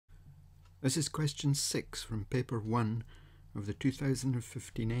This is question 6 from paper 1 of the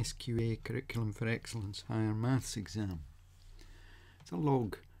 2015 SQA Curriculum for Excellence Higher Maths Exam. It's a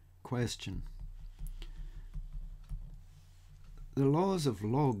log question. The laws of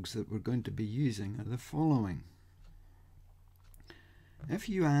logs that we're going to be using are the following. If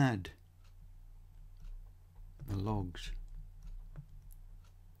you add the logs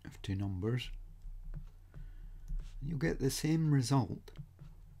of two numbers, you'll get the same result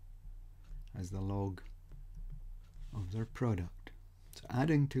as the log of their product. So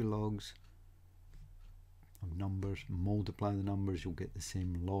adding two logs of numbers, multiply the numbers, you'll get the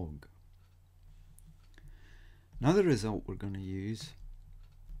same log. Another result we're going to use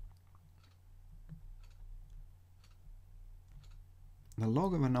the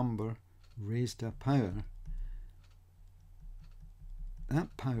log of a number raised to a power.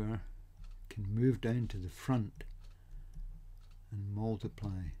 That power can move down to the front and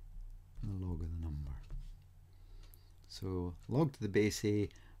multiply the log of the number. So log to the base A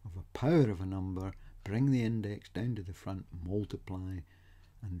of a power of a number, bring the index down to the front, multiply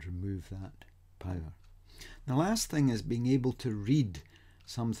and remove that power. The last thing is being able to read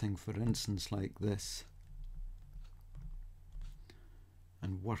something, for instance, like this,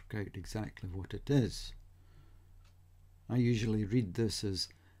 and work out exactly what it is. I usually read this as,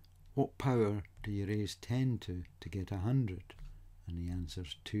 what power do you raise 10 to get 100? And the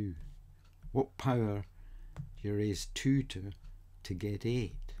answer's 2. What power do you raise 2 to get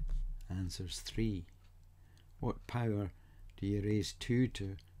 8? Answer's 3. What power do you raise 2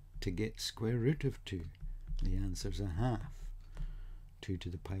 to get square root of 2? The answer's a half. 2 to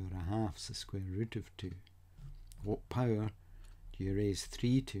the power a half is the square root of 2. What power do you raise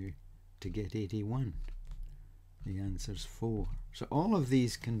 3 to get 81? The answer's 4. So all of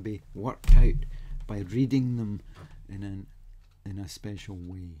these can be worked out by reading them in a special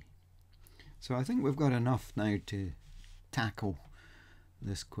way. So I think we've got enough now to tackle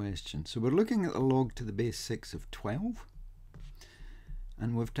this question. So we're looking at the log to the base 6 of 12,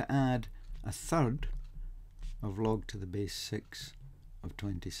 and we've to add a third of log to the base 6 of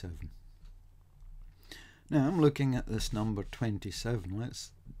 27. Now I'm looking at this number 27.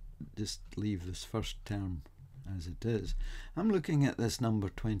 Let's just leave this first term as it is. I'm looking at this number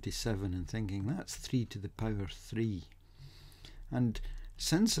 27 and thinking that's 3 to the power 3. And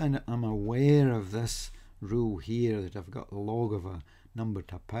since I'm aware of this rule here, that I've got the log of a number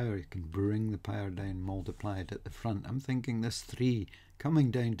to a power, you can bring the power down, multiply it at the front. I'm thinking this 3 coming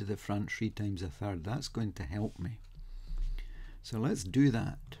down to the front 3 times a third, that's going to help me. So let's do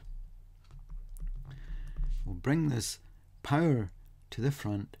that. We'll bring this power to the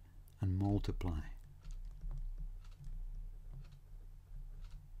front and multiply.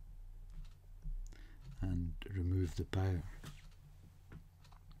 And remove the power.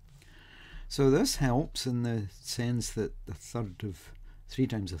 So this helps in the sense that the third of 3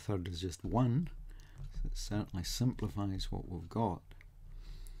 times a third is just 1. So it certainly simplifies what we've got.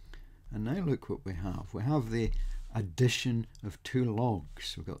 And now look what we have. We have the addition of two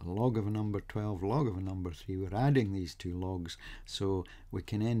logs. We've got the log of a number 12, log of a number 3. We're adding these two logs, so we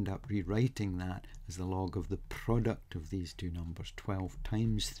can end up rewriting that as the log of the product of these two numbers, 12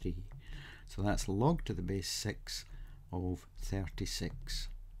 times 3. So that's log to the base 6 of 36.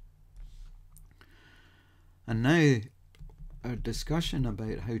 And now a discussion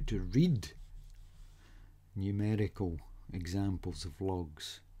about how to read numerical examples of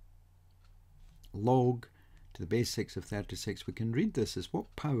logs. Log to the base 6 of 36, we can read this as,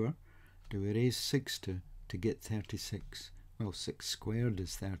 what power do we raise 6 to get 36? Well, 6 squared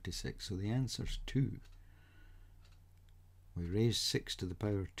is 36, so the answer's 2. We raise 6 to the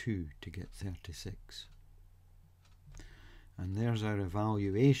power 2 to get 36. And there's our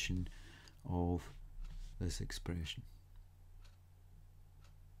evaluation of this expression.